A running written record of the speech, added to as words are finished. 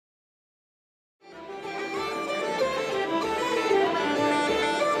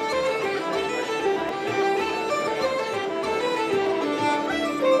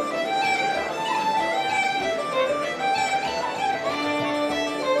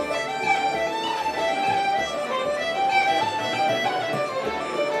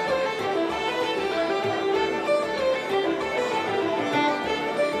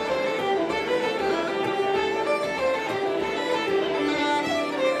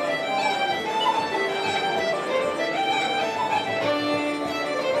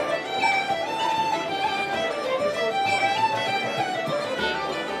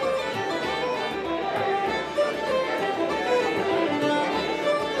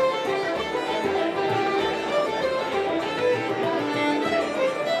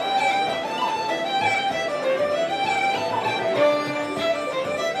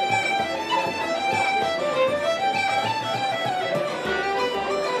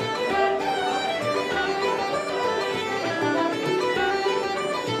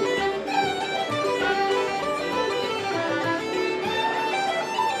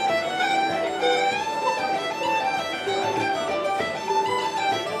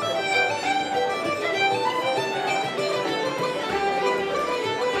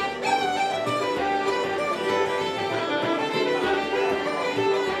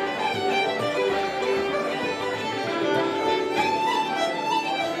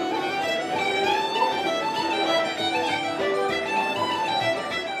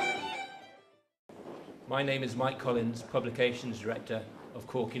My name is Mike Collins, Publications Director of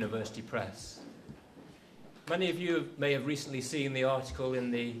Cork University Press. Many of you may have recently seen the article in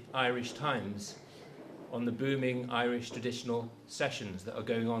the Irish Times on the booming Irish traditional sessions that are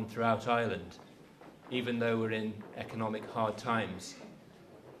going on throughout Ireland, even though we're in economic hard times.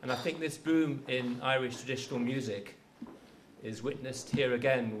 And I think this boom in Irish traditional music is witnessed here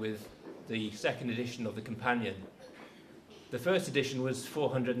again with the second edition of the Companion. The first edition was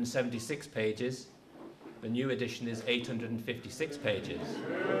 476 pages. The new edition is 856 pages.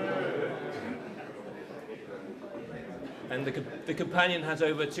 And the Companion has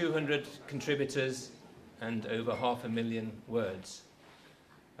over 200 contributors and over 500,000 words.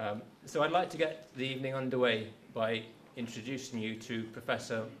 So I'd like to get the evening underway by introducing you to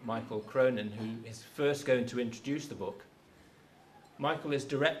Professor Michael Cronin, who is first going to introduce the book. Michael is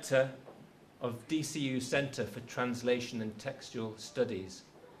Director of DCU Centre for Translation and Textual Studies.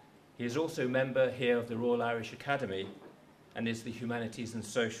 He is also a member here of the Royal Irish Academy and is the Humanities and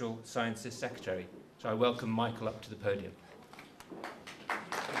Social Sciences Secretary. So I welcome Michael up to the podium.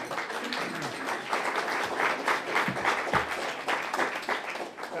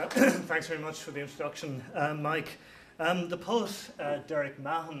 Thanks very much for the introduction, Mike. The poet Derek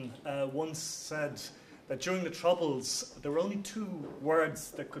Mahon once said that during the Troubles there were only two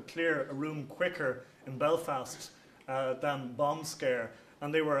words that could clear a room quicker in Belfast than bomb scare,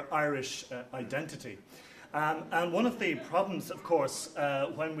 and they were Irish identity. And one of the problems, of course,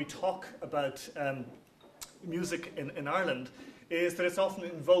 when we talk about music in Ireland is that it's often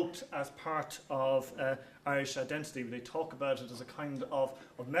invoked as part of Irish identity. They talk about it as a kind of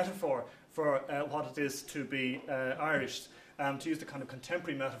metaphor for what it is to be Irish. To use the kind of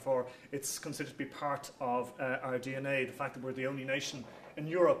contemporary metaphor, it's considered to be part of our DNA, the fact that we're the only nation in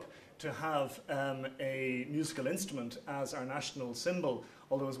Europe to have a musical instrument as our national symbol.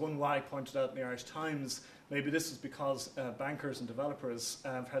 Although, as one wag pointed out in the Irish Times, maybe this is because bankers and developers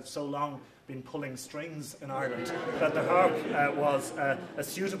had so long been pulling strings in Ireland that the harp was a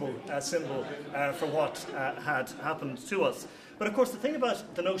suitable symbol for what had happened to us. But of course, the thing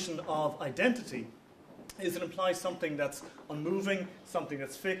about the notion of identity is it implies something that's unmoving, something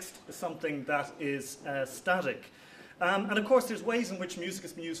that's fixed, something that is static. And of course, there's ways in which music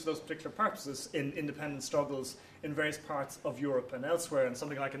has been used for those particular purposes in independent struggles in various parts of Europe and elsewhere. And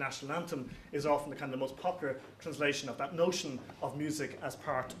something like a national anthem is often the kind of the most popular translation of that notion of music as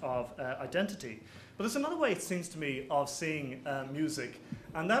part of identity. But there's another way, it seems to me, of seeing music,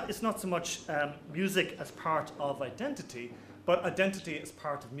 and that is not so much music as part of identity, but identity as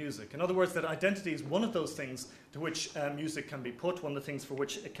part of music. In other words, that identity is one of those things to which music can be put, one of the things for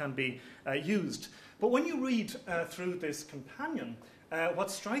which it can be used. But when you read through this Companion,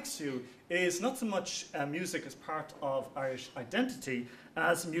 what strikes you is not so much music as part of Irish identity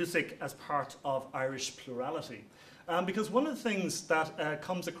as music as part of Irish plurality. Because one of the things that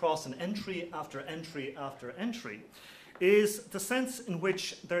comes across in entry after entry after entry is the sense in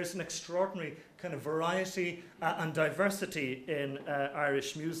which there is an extraordinary kind of variety and diversity in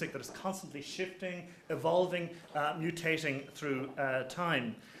Irish music that is constantly shifting, evolving, mutating through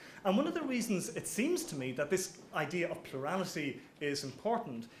time. And one of the reasons it seems to me that this idea of plurality is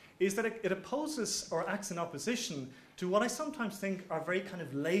important is that it opposes or acts in opposition to what I sometimes think are very kind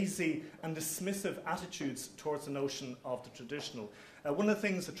of lazy and dismissive attitudes towards the notion of the traditional. One of the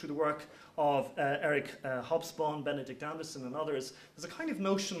things that through the work of Eric Hobsbawm, Benedict Anderson and others, there's a kind of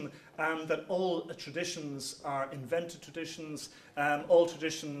notion that all traditions are invented traditions, all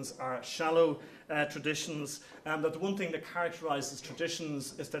traditions are shallow traditions, and that the one thing that characterizes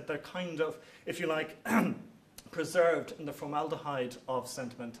traditions is that they're kind of, if you like, preserved in the formaldehyde of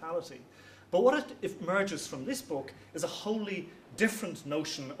sentimentality. But what it emerges from this book is a wholly different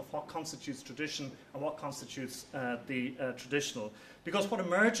notion of what constitutes tradition and what constitutes the traditional. Because what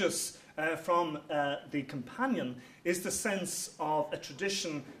emerges from the Companion is the sense of a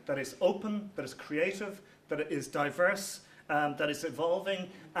tradition that is open, that is creative, that is diverse, that is evolving,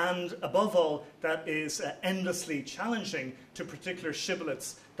 and above all, that is endlessly challenging to particular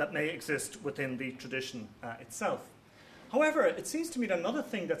shibboleths that may exist within the tradition itself. However, it seems to me that another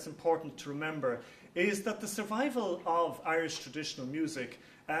thing that's important to remember is that the survival of Irish traditional music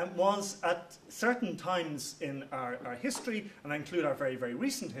was at certain times in our history, and I include our very, very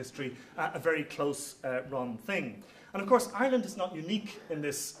recent history, a very close run thing. And of course, Ireland is not unique in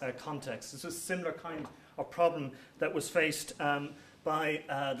this context. This was a similar kind of problem that was faced by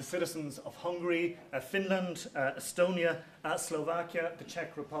the citizens of Hungary, Finland, Estonia, Slovakia, the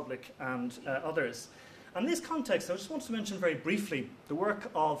Czech Republic, and others. And in this context, I just want to mention very briefly the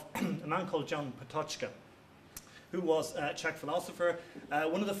work of a man called John Patočka. who was a Czech philosopher,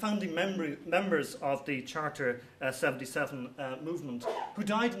 one of the founding members of the Charter 77 movement, who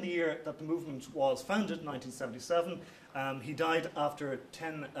died in the year that the movement was founded, 1977. He died after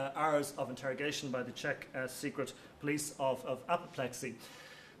 10 hours of interrogation by the Czech secret police of apoplexy.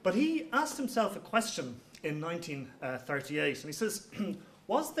 But he asked himself a question in 1938, and he says,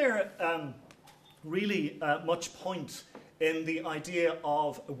 was there really much point in the idea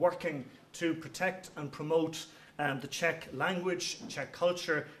of working to protect and promote the Czech language, Czech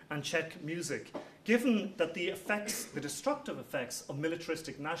culture, and Czech music, given that the effects, the destructive effects of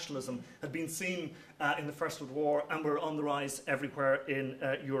militaristic nationalism had been seen in the First World War and were on the rise everywhere in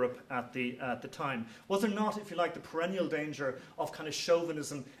Europe at the time? Was there not, if you like, the perennial danger of kind of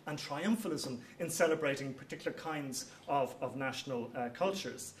chauvinism and triumphalism in celebrating particular kinds of national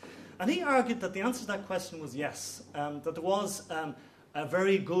cultures? And he argued that the answer to that question was yes, that there was a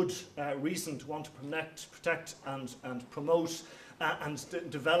very good reason to want to protect and promote and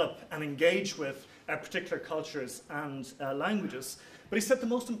develop and engage with particular cultures and languages. But he said the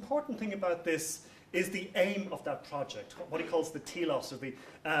most important thing about this is the aim of that project, what he calls the telos, or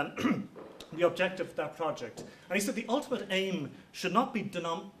the objective of that project. And he said the ultimate aim should not be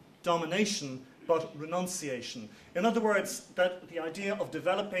domination, but renunciation. In other words, that the idea of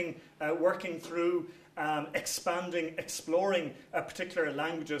developing, working through, expanding, exploring particular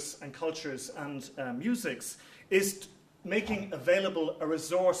languages and cultures and musics is making available a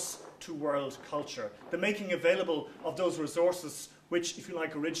resource to world culture. The making available of those resources which, if you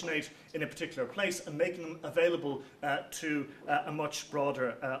like, originate in a particular place and making them available to a much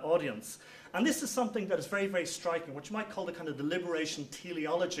broader audience. And this is something that is very, very striking, which you might call the kind of the liberation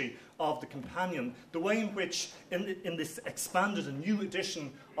teleology of the Companion, the way in which, in this expanded and new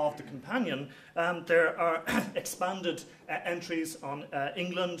edition of the Companion, there are expanded entries on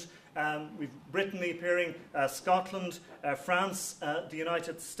England, we've Brittany appearing, Scotland, France, the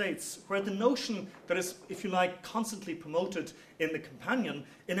United States, where the notion that is, if you like, constantly promoted in the Companion,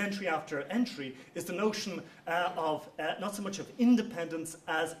 in entry after entry, is the notion of not so much of independence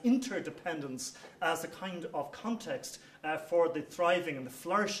as interdependence as a kind of context for the thriving and the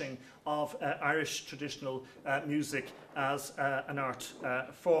flourishing of Irish traditional music as an art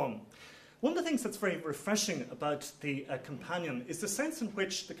form. One of the things that's very refreshing about the Companion is the sense in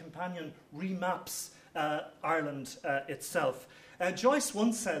which the Companion remaps Ireland itself. Joyce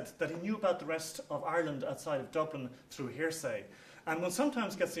once said that he knew about the rest of Ireland outside of Dublin through hearsay. And one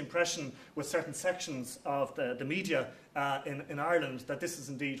sometimes gets the impression with certain sections of the media in Ireland that this is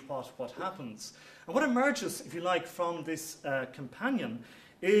indeed what happens. And what emerges, if you like, from this Companion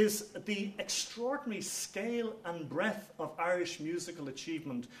is the extraordinary scale and breadth of Irish musical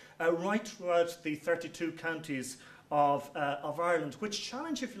achievement right throughout the 32 counties of Ireland, which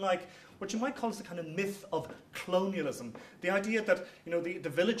challenge, if you like, what you might call as the kind of myth of colonialism. The idea that, you know, the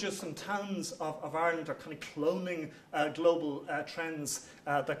villages and towns of Ireland are kind of cloning global trends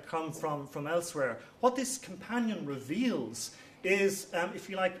that come from elsewhere. What this Companion reveals is, if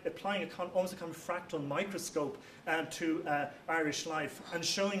you like, applying almost a kind of fractal microscope to Irish life and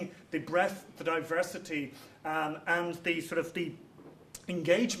showing the breadth, the diversity, and the sort of the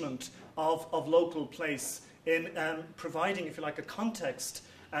engagement of local place in providing, if you like, a context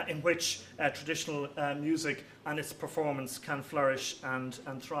in which traditional music and its performance can flourish and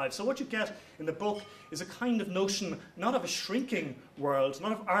thrive. So what you get in the book is a kind of notion not of a shrinking world,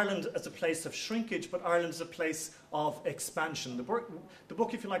 not of Ireland as a place of shrinkage, but Ireland as a place of expansion. The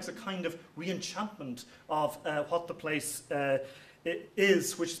book, if you like, is a kind of re-enchantment of what the place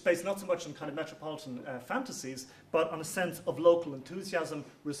is, which is based not so much on kind of metropolitan fantasies, but on a sense of local enthusiasm,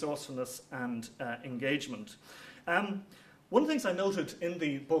 resourcefulness, and engagement. One of the things I noted in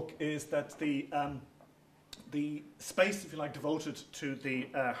the book is that the space, if you like, devoted to the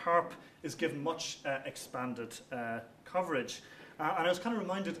harp is given much expanded coverage. And I was kind of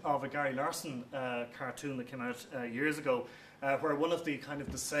reminded of a Gary Larson cartoon that came out years ago, where one of the kind of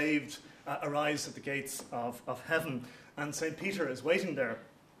the saved arrives at the gates of heaven, and St. Peter is waiting there.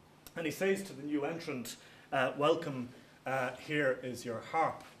 And he says to the new entrant, welcome, here is your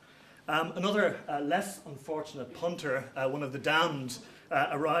harp. Another less unfortunate punter, one of the damned,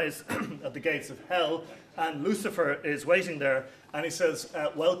 arrives at the gates of hell, and Lucifer is waiting there, and he says,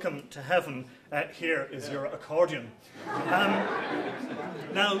 welcome to heaven, here is your accordion.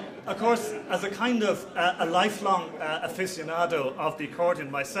 Now, of course, as a kind of a lifelong aficionado of the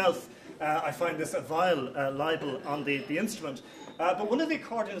accordion myself, I find this a vile libel on the instrument. But one of the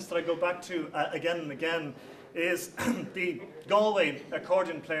accordions that I go back to again and again is the Galway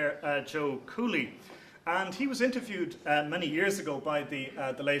accordion player Joe Cooley. And he was interviewed many years ago by the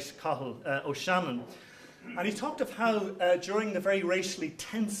late Cathal O'Shannon. And he talked of how during the very racially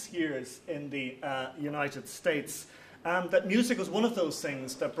tense years in the United States, that music was one of those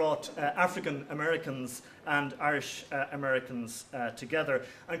things that brought African Americans and Irish Americans together.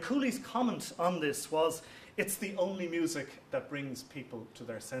 And Cooley's comment on this was, it's the only music that brings people to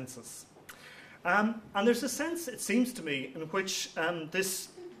their senses. And there's a sense, it seems to me, in which this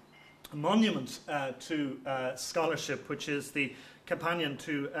monument to scholarship, which is the companion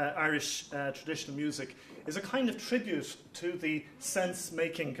to Irish traditional music, is a kind of tribute to the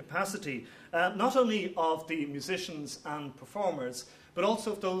sense-making capacity, not only of the musicians and performers, but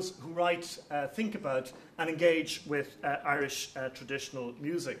also of those who write, think about, and engage with Irish traditional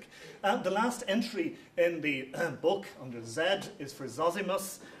music. The last entry in the book, under Z, is for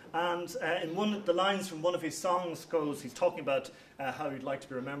Zosimus, and in the lines from one of his songs goes, he's talking about how he'd like to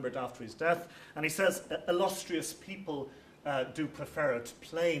be remembered after his death, and he says, illustrious people do prefer it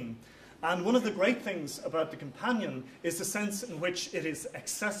plain. And one of the great things about the companion is the sense in which it is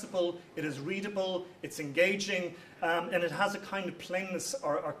accessible, it is readable, it's engaging, and it has a kind of plainness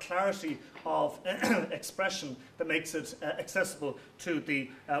or clarity of expression that makes it accessible to the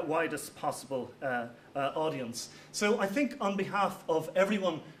widest possible audience. So I think on behalf of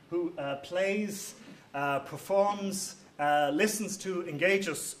everyone who plays, performs, listens to,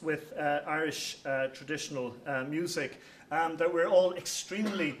 engages with Irish traditional music, that we're all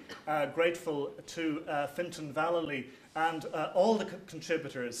extremely grateful to Fintan Vallely and all the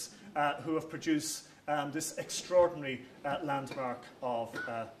contributors who have produced this extraordinary landmark of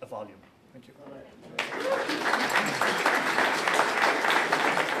a volume. Thank you.